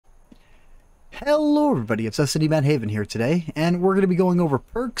Hello everybody, it's S&D Matt Haven here today, and we're going to be going over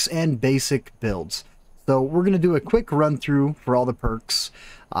perks and basic builds. So we're going to do a quick run through for all the perks.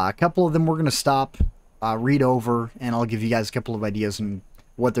 A couple of them we're going to stop, read over, and I'll give you guys a couple of ideas on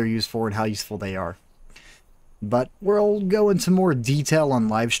what they're used for and how useful they are. But we'll go into more detail on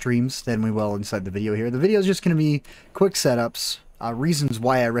live streams than we will inside the video here. The video is just going to be quick setups, reasons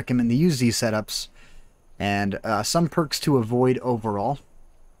why I recommend to use these setups, and some perks to avoid overall.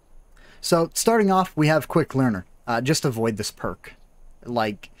 So, starting off, we have Quick Learner. Just avoid this perk.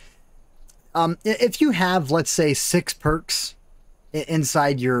 Like, if you have, let's say, 6 perks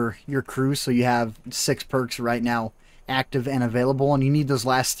inside your crew, so you have 6 perks right now active and available, and you need those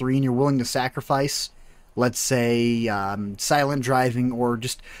last 3, and you're willing to sacrifice, let's say, silent driving, or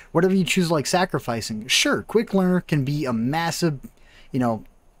just whatever you choose, like sacrificing. Sure, Quick Learner can be a massive,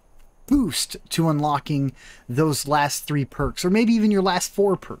 boost to unlocking those last 3 perks, or maybe even your last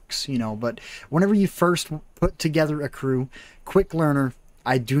 4 perks, but whenever you first put together a crew, Quick Learner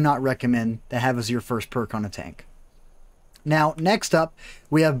I do not recommend to have as your first perk on a tank. Now, next up,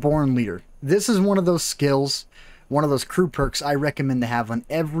 we have Born Leader. This is one of those skills, one of those crew perks I recommend to have on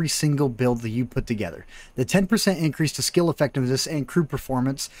every single build that you put together. The 10% increase to skill effectiveness and crew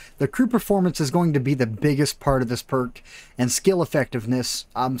performance. The crew performance is going to be the biggest part of this perk, and skill effectiveness.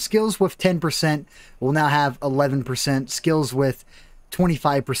 Skills with 10% will now have 11%. Skills with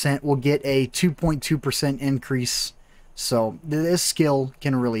 25% will get a 2.2% increase. So this skill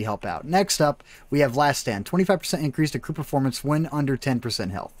can really help out. Next up, we have Last Stand. 25% increase to crew performance when under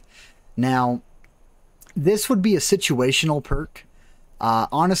 10% health. Now, this would be a situational perk.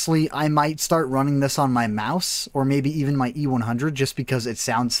 Honestly, I might start running this on my mouse, or maybe even my E100, just because it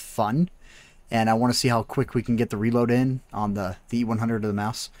sounds fun, and I want to see how quick we can get the reload in on the E100 of the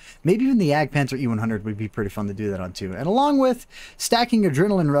mouse. Maybe even the Ag Panther E100 would be pretty fun to do that on too. And along with stacking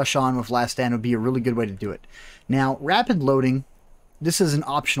Adrenaline Rush on with Last Stand would be a really good way to do it. Now, Rapid Loading, this is an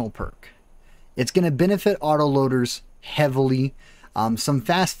optional perk. It's going to benefit autoloaders heavily. Some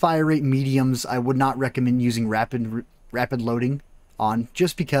fast fire rate mediums, I would not recommend using rapid loading on,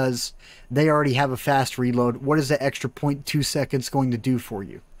 just because they already have a fast reload. What is that extra 0.2 seconds going to do for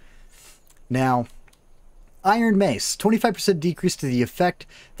you? Now, Iron Mace, 25% decrease to the effect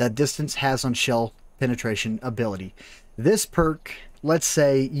that distance has on shell penetration ability. This perk, let's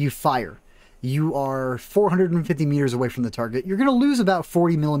say you fire. You are 450 meters away from the target. You're going to lose about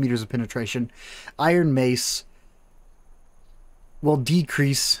 40 millimeters of penetration. Iron Mace will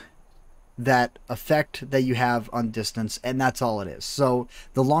decrease that effect that you have on distance, and that's all it is. So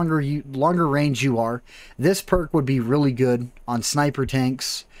the longer range you are, this perk would be really good on sniper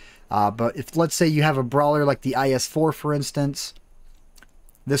tanks. But if, let's say, you have a brawler like the IS-4, for instance,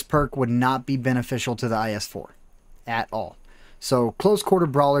 this perk would not be beneficial to the IS-4 at all. So close quarter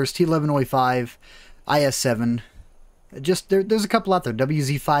brawlers, T1105, IS-7, just there's a couple out there,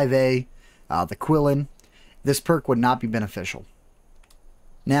 WZ-5A, the Quillen. This perk would not be beneficial.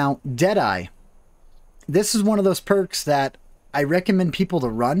 Now, Deadeye. This is one of those perks that I recommend people to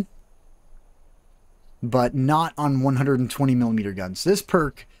run, but not on 120mm guns. This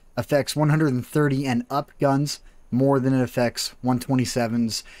perk affects 130 and up guns more than it affects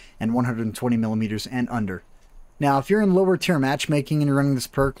 127s and 120mm and under. Now, if you're in lower tier matchmaking and you're running this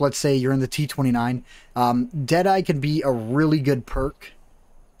perk, let's say you're in the T29, Deadeye can be a really good perk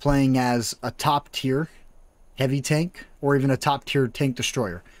playing as a top tier heavy tank, or even a top tier tank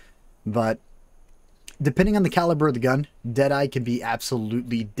destroyer. But depending on the caliber of the gun, Deadeye can be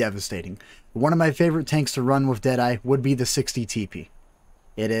absolutely devastating. One of my favorite tanks to run with Deadeye would be the 60 TP.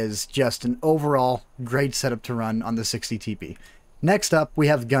 It is just an overall great setup to run on the 60 TP. Next up, we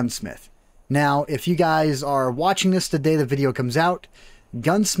have Gunsmith. Now, if you guys are watching this the day the video comes out,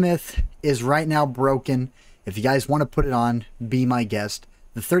 Gunsmith is right now broken. If you guys want to put it on, be my guest.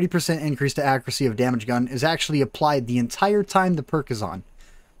 The 30% increase to accuracy of damage gun is actually applied the entire time the perk is on.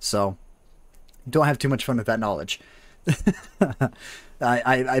 So, don't have too much fun with that knowledge.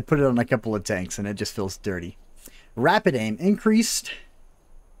 I put it on a couple of tanks and it just feels dirty. Rapid Aim increased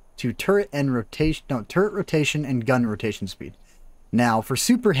to turret rotation and gun rotation speed. Now, for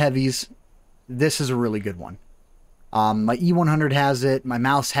super heavies, this is a really good one. My E100 has it, my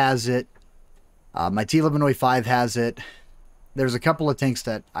mouse has it, my T1105 has it. There's a couple of tanks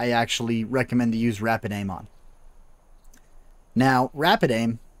that I actually recommend to use Rapid Aim on. Now, Rapid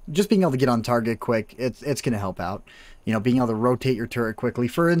Aim, just being able to get on target quick, it's going to help out. Being able to rotate your turret quickly.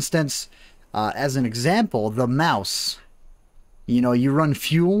 For instance, as an example, the mouse. You run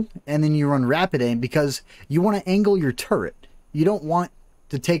fuel and then you run Rapid Aim because you want to angle your turret. You don't want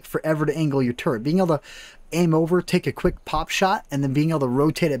to take forever to angle your turret. Being able to aim over, take a quick pop shot, and then being able to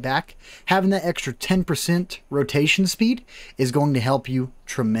rotate it back, having that extra 10% rotation speed is going to help you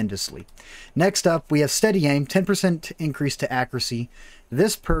tremendously. Next up, we have steady aim, 10% increase to accuracy.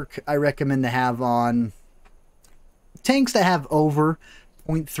 This perk I recommend to have on tanks that have over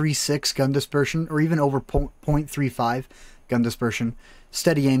 0.36 gun dispersion, or even over 0.35 gun dispersion.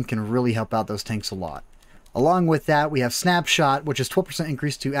 Steady aim can really help out those tanks a lot. Along with that, we have Snapshot, which is 12%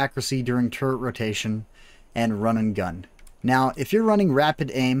 increase to accuracy during turret rotation, and Run and Gun. Now, if you're running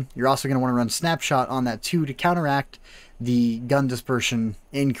Rapid Aim, you're also going to want to run Snapshot on that too to counteract the gun dispersion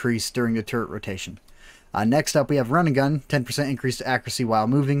increase during the turret rotation. Next up, we have Run and Gun, 10% increase to accuracy while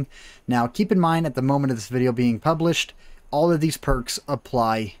moving. Now, keep in mind, at the moment of this video being published, all of these perks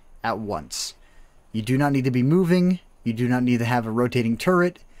apply at once. You do not need to be moving. You do not need to have a rotating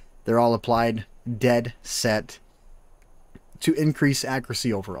turret. They're all applied dead set to increase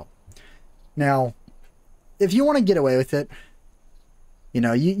accuracy overall. Now, if you want to get away with it, you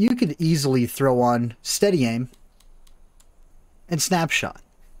know, you could easily throw on Steady Aim and Snapshot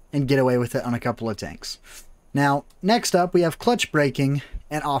and get away with it on a couple of tanks. Now, next up, we have Clutch Braking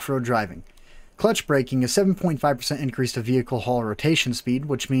and Off-Road Driving. Clutch Braking is 7.5% increase to vehicle haul rotation speed,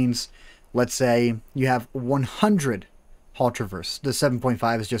 which means, let's say you have 100 haul traverse. The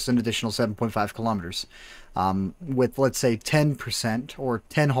 7.5 is just an additional 7.5 kilometers. With, let's say, 10% or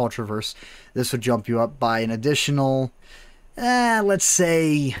 10 haul traverse, this would jump you up by an additional, let's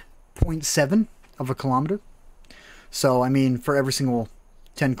say, 0.7 of a kilometer. So, I mean, for every single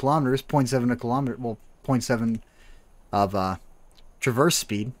 10 kilometers, 0.7 a kilometer, well, 0.7 of traverse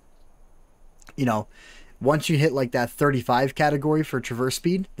speed. You know, once you hit like that 35 category for traverse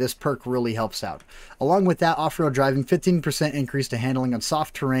speed, this perk really helps out. Along with that, off-road driving, 15% increase to handling on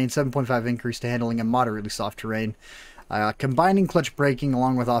soft terrain, 7.5 increase to handling on moderately soft terrain. Combining clutch braking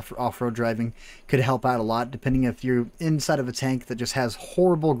along with off-road driving could help out a lot, depending if you're inside of a tank that just has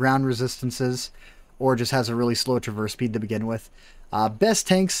horrible ground resistances or just has a really slow traverse speed to begin with. Best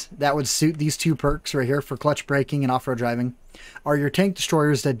tanks that would suit these two perks right here for clutch braking and off-road driving are your tank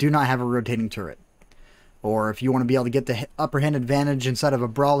destroyers that do not have a rotating turret. Or if you want to be able to get the upper hand advantage inside of a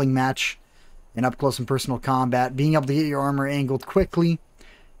brawling match in up close and personal combat, being able to get your armor angled quickly,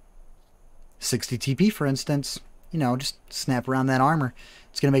 60 TP for instance, you know, just snap around that armor.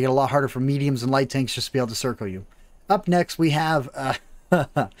 It's going to make it a lot harder for mediums and light tanks just to be able to circle you. Up next we have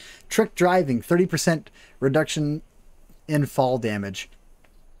Trick Driving, 30% reduction in fall damage.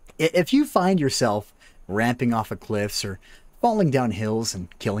 If you find yourself ramping off of cliffs or falling down hills and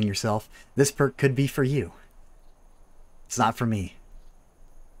killing yourself, this perk could be for you. It's not for me.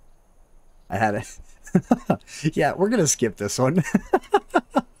 I had it. Yeah, we're gonna skip this one.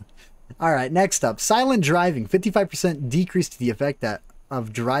 Alright, next up, Silent Driving, 55% decrease to the effect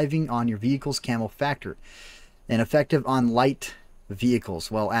of driving on your vehicle's camo factor, and effective on light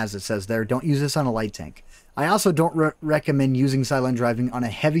vehicles. Well, as it says there, don't use this on a light tank. I also don't recommend using Silent Driving on a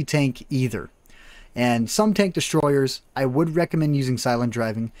heavy tank either. And some tank destroyers, I would recommend using Silent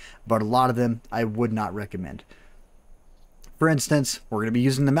Driving, but a lot of them I would not recommend. For instance, we're going to be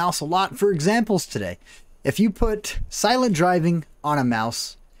using the mouse a lot for examples today. If you put Silent Driving on a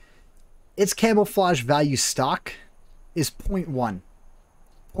mouse, its camouflage value stock is 0.1.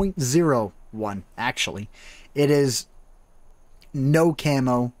 0.01, actually. It is no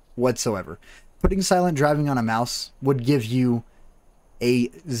camo whatsoever. Putting Silent Driving on a mouse would give you a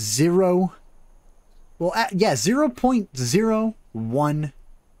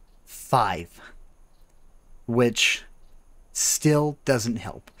 0.015, which still doesn't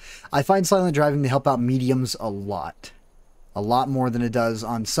help. I find Silent Driving to help out mediums a lot more than it does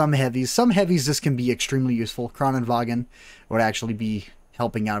on some heavies. Some heavies this can be extremely useful. Kronenwagen would actually be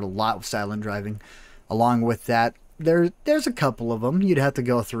helping out a lot with Silent Driving. Along with that, there's a couple of them. You'd have to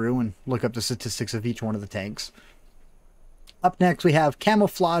go through and look up the statistics of each one of the tanks. Up next, we have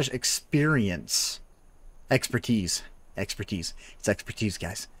Camouflage Expertise. It's expertise,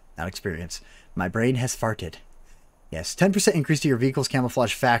 guys, not experience. My brain has farted. Yes, 10% increase to your vehicle's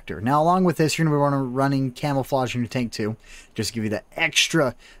camouflage factor. Now, along with this, you're going to be running camouflage in your tank too. Just to give you that extra,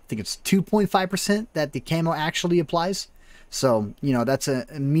 I think it's 2.5% that the camo actually applies. So, you know, that's an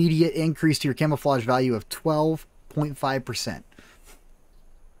immediate increase to your camouflage value of 12.5%.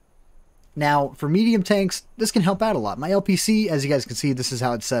 Now, for medium tanks, this can help out a lot. My LPC, as you guys can see, this is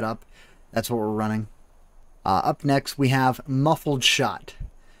how it's set up. That's what we're running. Up next, we have Muffled Shot.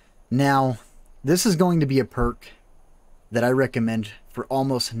 Now, this is going to be a perk that I recommend for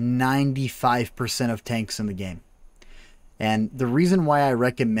almost 95% of tanks in the game. And the reason why I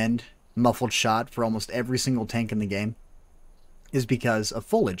recommend Muffled Shot for almost every single tank in the game is because of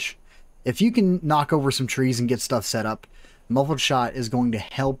foliage. If you can knock over some trees and get stuff set up, Muffled Shot is going to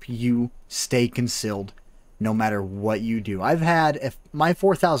help you stay concealed no matter what you do. I've had, if my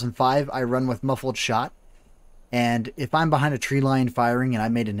 4005, I run with Muffled Shot, and if I'm behind a tree line firing and I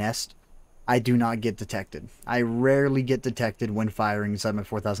made a nest, I do not get detected. I rarely get detected when firing inside my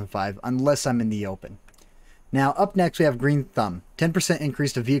 4005 unless I'm in the open. Now, up next, we have Green Thumb. 10%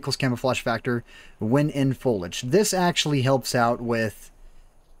 increase to vehicle's camouflage factor when in foliage. This actually helps out with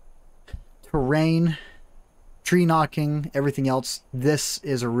terrain, tree knocking, everything else. This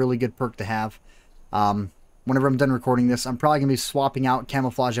is a really good perk to have. Whenever I'm done recording this, I'm probably going to be swapping out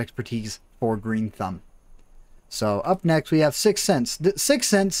Camouflage Expertise for Green Thumb. So, up next, we have Sixth Sense. Sixth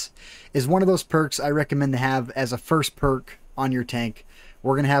Sense is one of those perks I recommend to have as a first perk on your tank.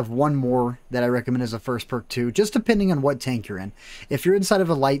 We're going to have one more that I recommend as a first perk too, just depending on what tank you're in. If you're inside of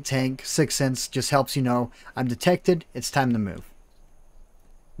a light tank, Sixth Sense just helps you know, I'm detected, it's time to move.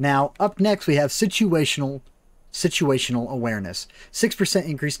 Now, up next we have Situational Awareness. 6%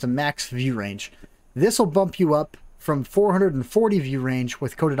 increase to max view range. This will bump you up from 440 view range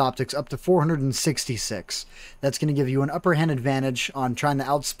with Coated Optics up to 466. That's going to give you an upper hand advantage on trying to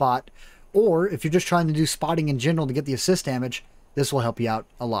outspot, or if you're just trying to do spotting in general to get the assist damage, this will help you out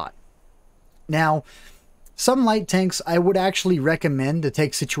a lot. Now, some light tanks, I would actually recommend to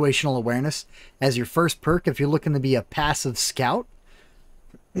take Situational Awareness as your first perk if you're looking to be a passive scout.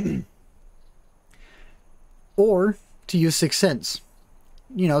 Or to use Sixth Sense.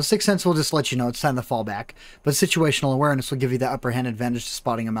 You know, Sixth Sense will just let you know it's time to fall back. But Situational Awareness will give you the upper hand advantage to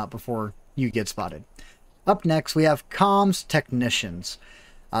spotting them out before you get spotted. Up next, we have Comms Technicians.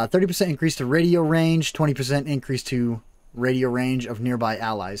 30% increase to radio range, 20% increase to radio range of nearby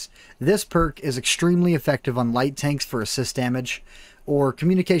allies. This perk is extremely effective on light tanks for assist damage, or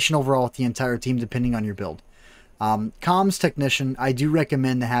communication overall with the entire team depending on your build. Comms Technician, I do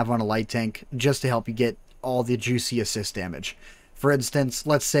recommend to have on a light tank just to help you get all the juicy assist damage. For instance,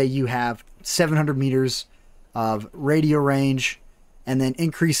 let's say you have 700 meters of radio range and then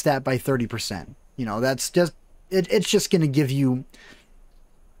increase that by 30%. You know, that's just, it's just going to give you,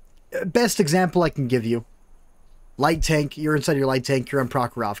 best example I can give you, light tank, you're inside your light tank, you're on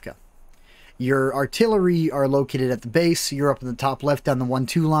Prokhorovka. Your artillery are located at the base, you're up in the top left down the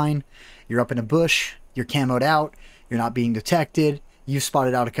 1-2 line, you're up in a bush, you're camoed out, you're not being detected, you've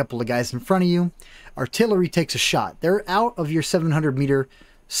spotted out a couple of guys in front of you. Artillery takes a shot. They're out of your 700 meter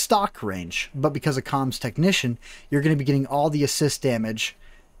stock range, but because of Comms Technician, you're going to be getting all the assist damage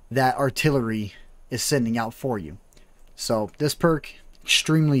that artillery is sending out for you. So this perk,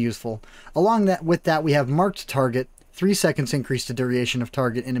 extremely useful. Along with that, we have Marked Target. 3 seconds increase the duration of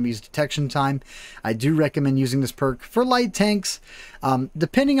target enemy's detection time. I do recommend using this perk for light tanks.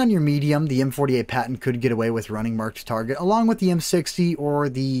 Depending on your medium, the M48 Patton could get away with running Marked Target, along with the M60 or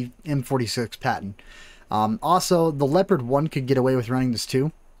the M46 Patton. Also, the Leopard 1 could get away with running this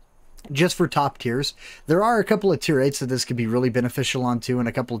too, just for top tiers. There are a couple of tier 8s that this could be really beneficial on too, and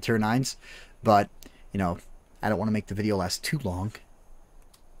a couple of tier 9s, but, you know, I don't want to make the video last too long.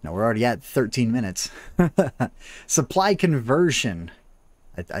 No, we're already at 13 minutes. Supply conversion.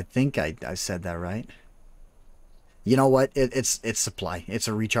 I think I said that right. You know what? It's supply. It's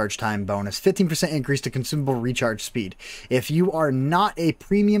a recharge time bonus. 15% increase to consumable recharge speed. If you are not a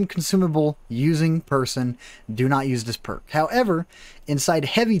premium consumable using person, do not use this perk. However, inside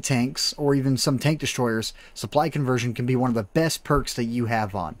heavy tanks or even some tank destroyers, supply conversion can be one of the best perks that you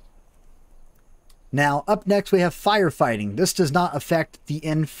have on. Now, up next, we have Firefighting. This does not affect the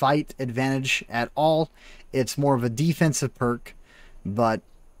in-fight advantage at all. It's more of a defensive perk, but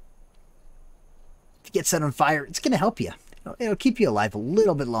if you get set on fire, it's going to help you. It'll keep you alive a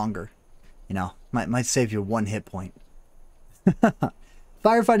little bit longer. You know, might save you 1 hit point.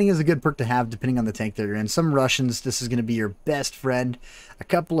 Firefighting is a good perk to have depending on the tank that you're in. Some Russians, this is going to be your best friend. A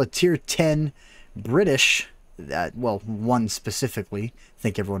couple of tier 10 British, well, one specifically, I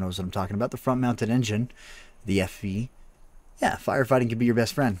think everyone knows what I'm talking about, the front-mounted engine, the FV. Yeah, firefighting can be your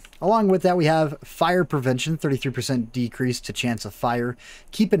best friend. Along with that, we have Fire Prevention, 33% decrease to chance of fire.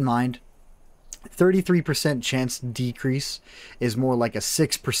 Keep in mind, 33% chance decrease is more like a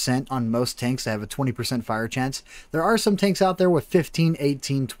 6% on most tanks that have a 20% fire chance. There are some tanks out there with 15,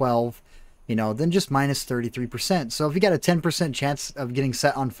 18, 12, you know, then just minus 33%. So if you got a 10% chance of getting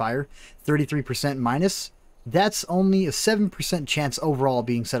set on fire, 33% minus, that's only a 7% chance overall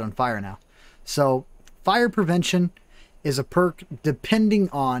being set on fire now. So Fire Prevention is a perk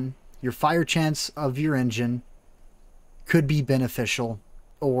depending on your fire chance of your engine, could be beneficial,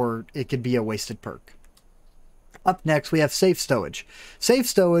 or it could be a wasted perk. Up next, we have Safe Stowage. Safe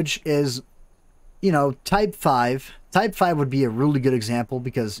Stowage is you know, Type 5. Type 5 would be a really good example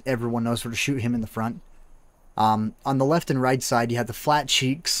because everyone knows where to shoot him in the front. On the left and right side, you have the flat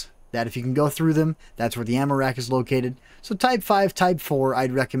cheeks, that if you can go through them, that's where the ammo rack is located. So Type 5, Type 4,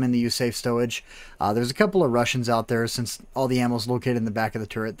 I'd recommend to use safe stowage. There's a couple of Russians out there, since all the ammo is located in the back of the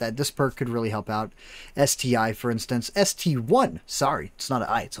turret, that this perk could really help out. STI, for instance. ST1, sorry, it's not an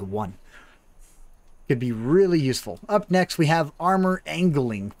I, it's a 1. Could be really useful. Up next, we have Armor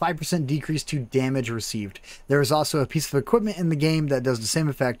Angling, 5% decrease to damage received. There is also a piece of equipment in the game that does the same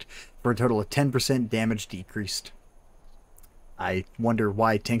effect for a total of 10% damage decreased. I wonder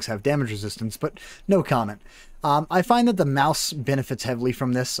why tanks have damage resistance, but no comment. I find that the mouse benefits heavily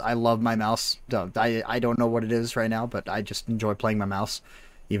from this. I love my mouse. I don't know what it is right now, but I just enjoy playing my mouse.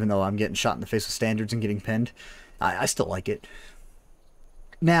 Even though I'm getting shot in the face with standards and getting pinned, I still like it.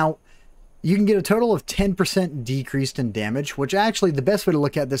 Now, you can get a total of 10% decreased in damage, which actually the best way to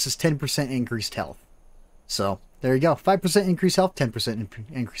look at this is 10% increased health. So there you go. 5% increased health, 10%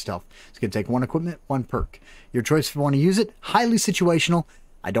 increased health. It's going to take one equipment, one perk. Your choice if you want to use it. Highly situational.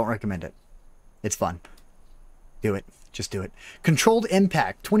 I don't recommend it. It's fun. Do it. Just do it. Controlled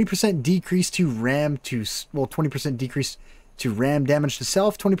impact. 20% decrease to ram to... Well, 20% decrease to ram damage to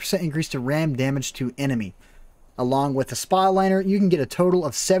self. 20% increase to ram damage to enemy. Along with a spyliner, you can get a total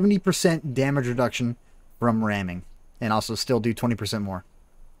of 70% damage reduction from ramming. And also still do 20% more.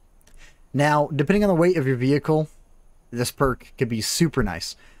 Now, depending on the weight of your vehicle, this perk could be super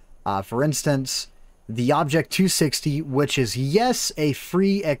nice. For instance, the Object 260, which is, yes, a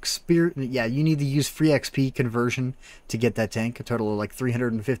free XP... Yeah, you need to use free XP conversion to get that tank, a total of like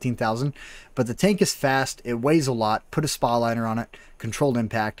 315,000. But the tank is fast, it weighs a lot, put a spyliner on it, controlled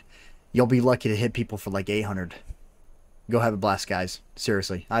impact. You'll be lucky to hit people for like 800. Go have a blast, guys.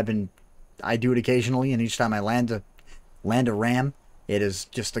 Seriously. I do it occasionally, and each time I land a ram, it is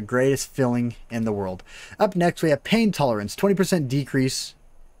just the greatest feeling in the world. Up next, we have pain tolerance. 20% decrease.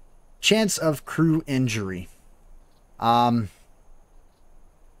 Chance of crew injury. Don't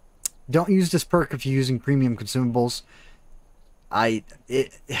use this perk if you're using premium consumables.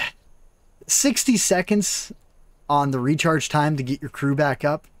 60 seconds on the recharge time to get your crew back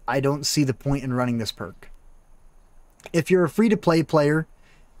up. I don't see the point in running this perk. If you're a free-to-play player,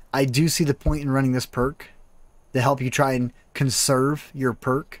 I do see the point in running this perk to help you try and conserve your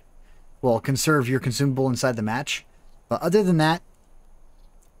perk. Well, conserve your consumable inside the match. But other than that,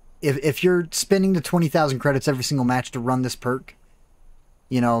 if you're spending the 20,000 credits every single match to run this perk,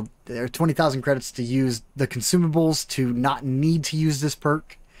 you know, there are 20,000 credits to use the consumables to not need to use this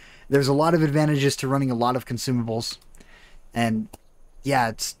perk. There's a lot of advantages to running a lot of consumables. And yeah,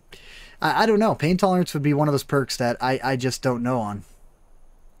 it's... I don't know. Pain tolerance would be one of those perks that I just don't know on.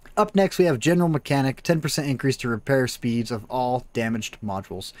 Up next, we have General Mechanic. 10% increase to repair speeds of all damaged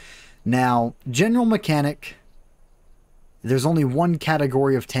modules. Now, General Mechanic, there's only one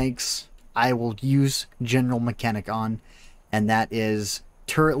category of tanks I will use General Mechanic on, and that is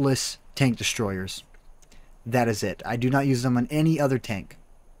turretless tank destroyers. That is it. I do not use them on any other tank.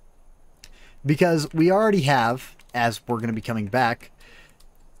 Because we already have, as we're going to be coming back,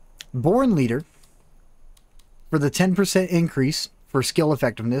 Born Leader for the 10% increase for skill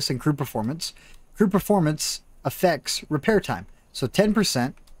effectiveness and crew performance. Crew performance affects repair time. So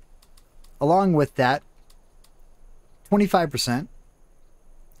 10%, along with that, 25%.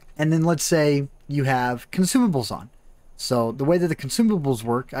 And then let's say you have consumables on. So the way that the consumables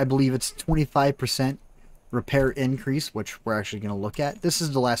work, I believe it's 25% repair increase, which we're actually going to look at. This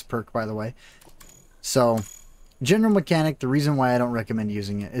is the last perk, by the way. So General Mechanic, the reason why I don't recommend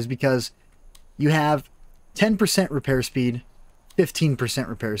using it is because you have 10% repair speed, 15%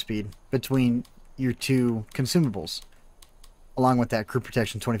 repair speed between your two consumables. Along with that, crew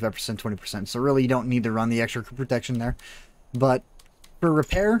protection, 25%, 20%. So really, you don't need to run the extra crew protection there. But for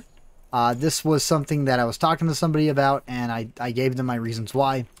repair, this was something that I was talking to somebody about, and I gave them my reasons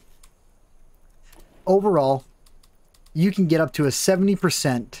why. Overall, you can get up to a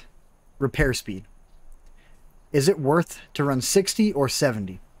 70% repair speed. Is it worth to run 60 or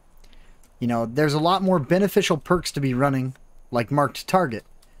 70? You know, there's a lot more beneficial perks to be running, like Marked Target.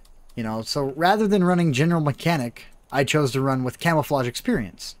 You know, so rather than running General Mechanic, I chose to run with Camouflage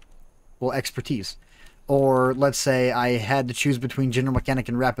Experience. Well, Expertise. Or let's say I had to choose between General Mechanic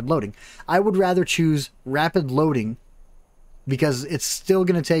and Rapid Loading. I would rather choose Rapid Loading because it's still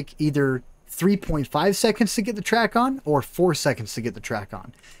going to take either 3.5 seconds to get the track on or 4 seconds to get the track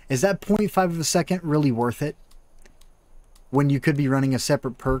on. Is that 0.5 of a second really worth it? When you could be running a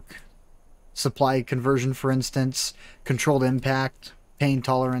separate perk, supply conversion, for instance, controlled impact, pain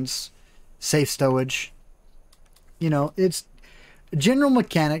tolerance, safe stowage. You know, it's General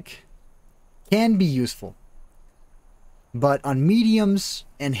Mechanic can be useful. But on mediums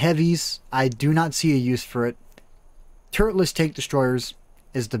and heavies, I do not see a use for it. Turretless tank destroyers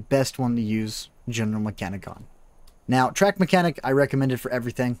is the best one to use general mechanic on. Now, track mechanic, I recommend it for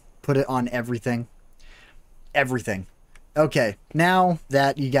everything. Put it on everything. Everything. Okay, now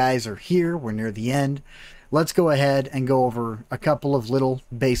that you guys are here, we're near the end. Let's go ahead and go over a couple of little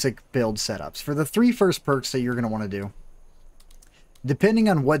basic build setups. For the 3 first perks that you're going to want to do, depending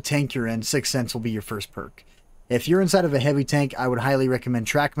on what tank you're in, Sixth Sense will be your first perk. If you're inside of a heavy tank, I would highly recommend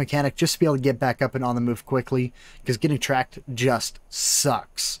Track Mechanic just to be able to get back up and on the move quickly, because getting tracked just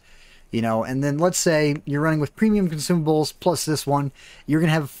sucks. You know, and then let's say you're running with premium consumables plus this one, you're going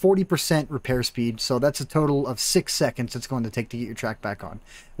to have 40% repair speed, so that's a total of 6 seconds it's going to take to get your track back on,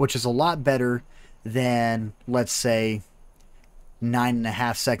 which is a lot better than, let's say,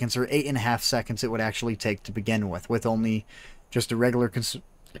 9.5 seconds or 8.5 seconds it would actually take to begin with only just a regular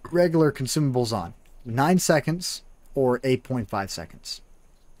consumables on. 9 seconds or 8.5 seconds.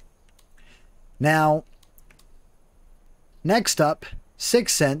 Now, next up,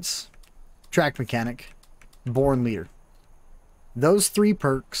 Sixth Sense, Track Mechanic, Born Leader. Those 3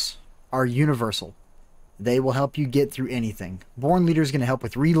 perks are universal. They will help you get through anything. Born Leader is going to help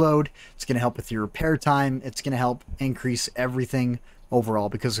with reload. It's going to help with your repair time. It's going to help increase everything overall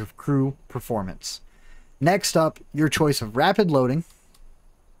because of crew performance. Next up, your choice of rapid loading.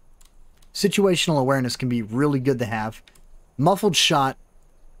 Situational awareness can be really good to have. Muffled shot.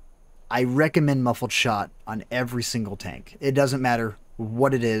 I recommend muffled shot on every single tank. It doesn't matter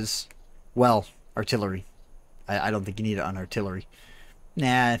what it is. Well, artillery. I don't think you need it on artillery.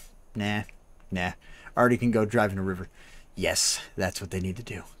 Nah. Artie can go drive in a river. Yes, that's what they need to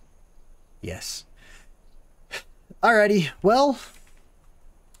do. Yes. Alrighty, well,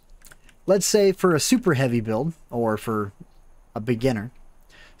 let's say for a super heavy build, or for a beginner,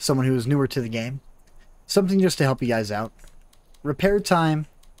 someone who is newer to the game, something just to help you guys out. Repair time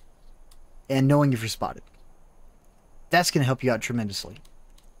and knowing if you're spotted. That's going to help you out tremendously.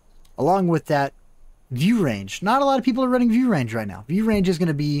 Along with that, view range. Not a lot of people are running view range right now. View range is going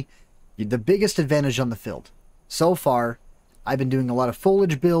to be the biggest advantage on the field. So far, I've been doing a lot of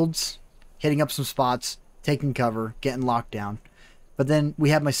foliage builds, hitting up some spots, taking cover, getting locked down. But then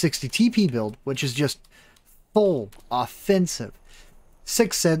we have my 60 TP build, which is just full offensive.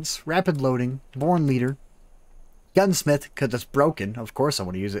 Sixth Sense, rapid loading, Born Leader, Gunsmith, because it's broken. Of course I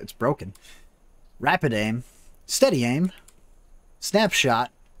want to use it. It's broken. Rapid aim, steady aim,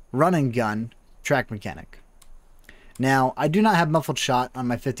 snapshot, run and gun, track mechanic. Now, I do not have muffled shot on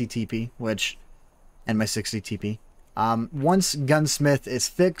my 50 TP, and my 60 TP. Once Gunsmith is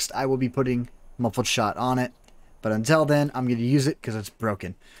fixed, I will be putting muffled shot on it. But until then, I'm going to use it because it's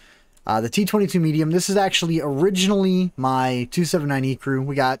broken. The T-22 medium, this is actually originally my 279E crew.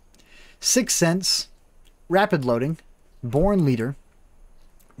 We got Sixth Sense, rapid loading, Born Leader,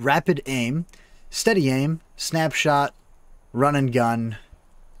 rapid aim, steady aim, snapshot, run and gun,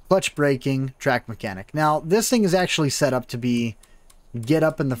 clutch braking, track mechanic. Now, this thing is actually set up to be get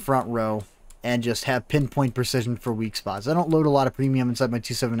up in the front row and just have pinpoint precision for weak spots. I don't load a lot of premium inside my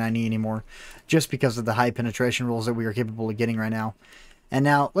 279E anymore, just because of the high penetration rolls that we are capable of getting right now. And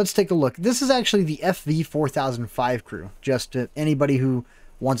now, let's take a look. This is actually the FV4005 crew, just to anybody who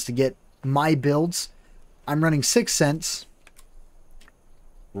wants to get my builds. I'm running Sixth Sense,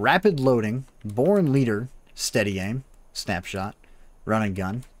 rapid loading, Born Leader, steady aim, snapshot, run and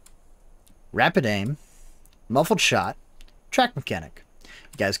gun, rapid aim, muffled shot, track mechanic.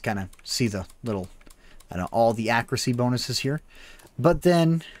 You guys kind of see the little, I don't know, all the accuracy bonuses here. But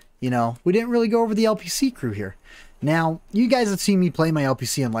then, you know, we didn't really go over the LPC crew here. Now, you guys have seen me play my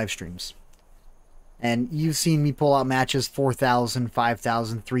LPC on live streams. And you've seen me pull out matches 4,000,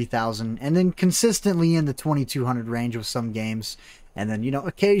 5,000, 3,000, and then consistently in the 2,200 range with some games. And then, you know,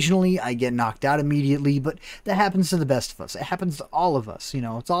 occasionally I get knocked out immediately, but that happens to the best of us. It happens to all of us, you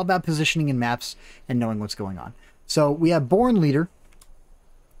know. It's all about positioning in maps and knowing what's going on. So we have Born Leader,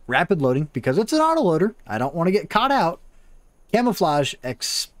 rapid loading, because it's an autoloader. I don't want to get caught out. Camouflage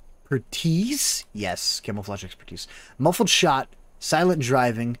expertise. Yes, camouflage expertise. Muffled shot, silent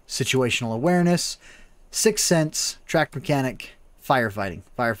driving, situational awareness, Sixth Sense, track mechanic, firefighting.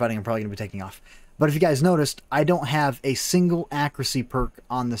 Firefighting I'm probably going to be taking off. But if you guys noticed, I don't have a single accuracy perk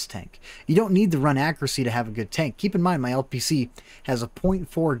on this tank. You don't need to run accuracy to have a good tank. Keep in mind, my LPC has a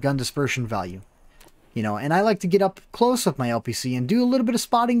 0.4 gun dispersion value. You know, and I like to get up close with my LPC and do a little bit of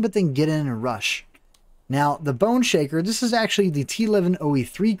spotting, but then get in and rush. Now, the Bone Shaker, this is actually the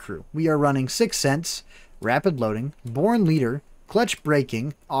T11OE3 crew. We are running Sixth Sense, rapid loading, Born Leader, clutch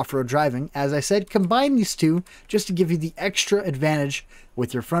braking, off-road driving. As I said, combine these two just to give you the extra advantage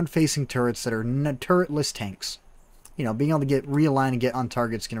with your front-facing turrets that are turretless tanks. You know, being able to get realigned and get on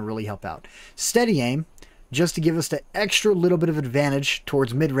target is going to really help out. Steady aim, just to give us the extra little bit of advantage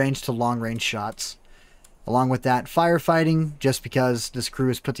towards mid-range to long-range shots. Along with that, firefighting, just because this crew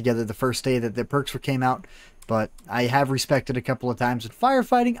was put together the first day that the perks came out, but I have respected a couple of times in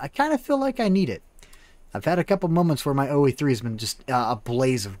firefighting. I kind of feel like I need it. I've had a couple moments where my OE3 has been just a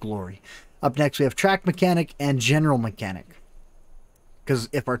blaze of glory. Up next, we have track mechanic and general mechanic. Because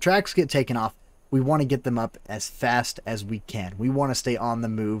if our tracks get taken off, we want to get them up as fast as we can. We want to stay on the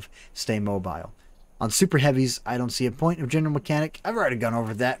move, stay mobile. On super heavies, I don't see a point of general mechanic. I've already gone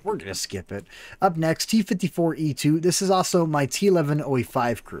over that. We're going to skip it. Up next, T54E2. This is also my T11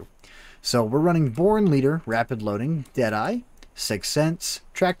 OE5 crew. So we're running Born Leader, Rapid Loading, Deadeye, Sixth Sense,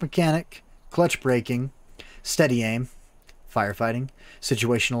 Track Mechanic, Clutch Braking, Steady Aim, Firefighting,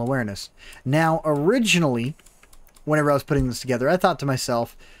 Situational Awareness. Now, originally, whenever I was putting this together, I thought to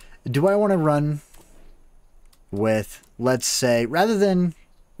myself, do I want to run with, let's say, rather than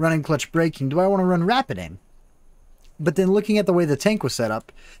running Clutch Braking, do I want to run Rapid Aim? But then looking at the way the tank was set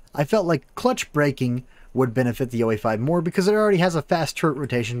up, I felt like Clutch Braking would benefit the OE5 more because it already has a fast turret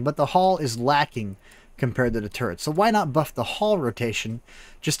rotation, but the hull is lacking compared to the turret. So why not buff the hull rotation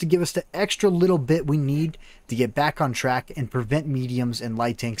just to give us the extra little bit we need to get back on track and prevent mediums and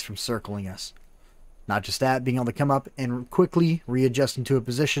light tanks from circling us. Not just that, being able to come up and quickly readjust into a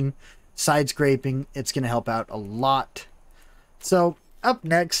position, side scraping, it's going to help out a lot. So up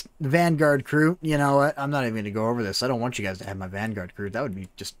next, the Vanguard crew. You know what? I'm not even going to go over this. I don't want you guys to have my Vanguard crew. That would be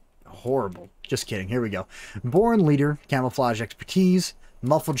just horrible. Just kidding. Here we go. Born Leader, Camouflage Expertise,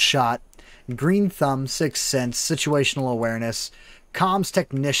 Muffled Shot, Green Thumb, Sixth Sense, Situational Awareness, Comms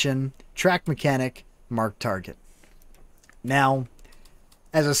Technician, Track Mechanic, Mark Target. Now,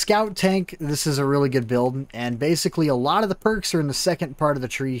 as a scout tank, this is a really good build, and basically a lot of the perks are in the second part of the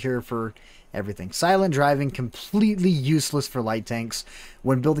tree here for everything. Silent driving, completely useless for light tanks.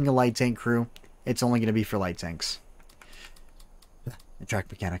 When building a light tank crew, it's only going to be for light tanks.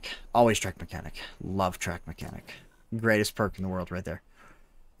 Track Mechanic. Always Track Mechanic. Love Track Mechanic. Greatest perk in the world right there.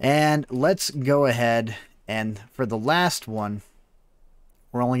 And let's go ahead, and for the last one,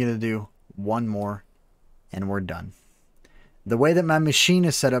 we're only going to do one more, and we're done. The way that my machine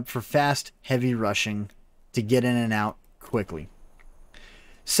is set up for fast, heavy rushing to get in and out quickly.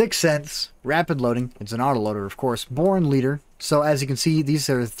 Sixth Sense, Rapid Loading. It's an autoloader, of course. Born Leader. So as you can see, these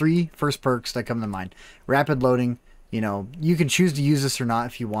are the three first perks that come to mind. Rapid Loading. You know, you can choose to use this or not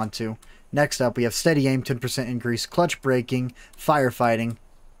if you want to. Next up, we have Steady Aim, 10% increase, Clutch Braking, Firefighting.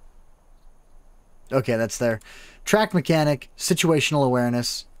 Okay, that's there. Track Mechanic, Situational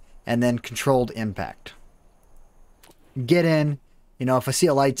Awareness, and then Controlled Impact. Get in. You know, if I see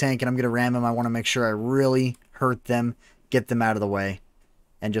a light tank and I'm going to ram them, I want to make sure I really hurt them, get them out of the way,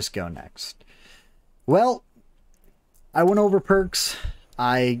 and just go next. Well, I went over perks.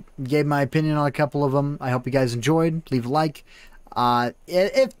 I gave my opinion on a couple of them. I hope you guys enjoyed. Leave a like.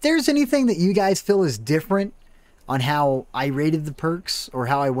 If there's anything that you guys feel is different on how I rated the perks or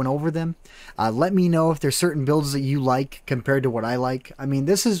how I went over them, let me know if there's certain builds that you like compared to what I like. I mean,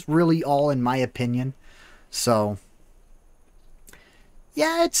 this is really all in my opinion. So,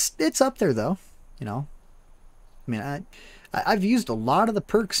 yeah, it's up there though. You know, I mean, I've used a lot of the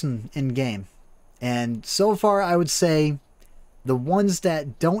perks in game, and so far I would say the ones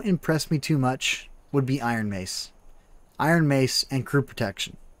that don't impress me too much would be Iron Mace. Iron Mace and Crew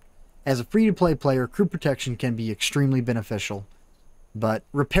Protection. As a free-to-play player, Crew Protection can be extremely beneficial, but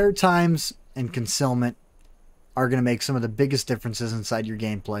repair times and concealment are going to make some of the biggest differences inside your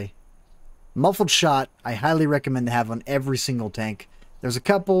gameplay. Muffled Shot, I highly recommend to have on every single tank. There's a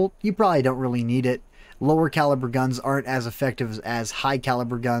couple, you probably don't really need it. Lower caliber guns aren't as effective as high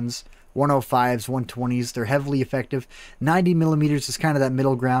caliber guns. 105s, 120s, they're heavily effective. 90 millimeters is kind of that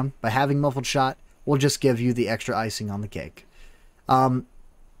middle ground. By having Muffled Shot, will just give you the extra icing on the cake.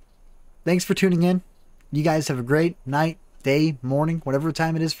 Thanks for tuning in. You guys have a great night, day, morning, whatever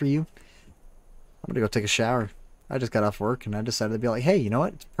time it is for you. I'm going to go take a shower. I just got off work and I decided to be like, hey, you know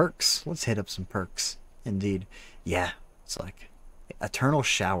what? It's perks. Let's hit up some perks. Indeed. Yeah, it's like eternal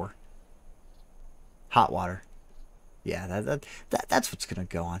shower. Hot water. Yeah, that's what's going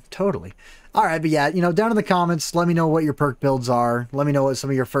to go on. Totally. All right, but yeah, you know, down in the comments, let me know what your perk builds are. Let me know what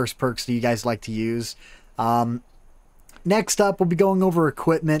some of your first perks that you guys like to use. Next up, we'll be going over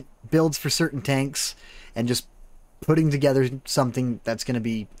equipment, builds for certain tanks, and just putting together something that's going to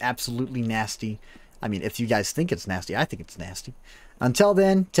be absolutely nasty. I mean, if you guys think it's nasty, I think it's nasty. Until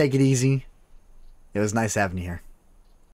then, take it easy. It was nice having you here.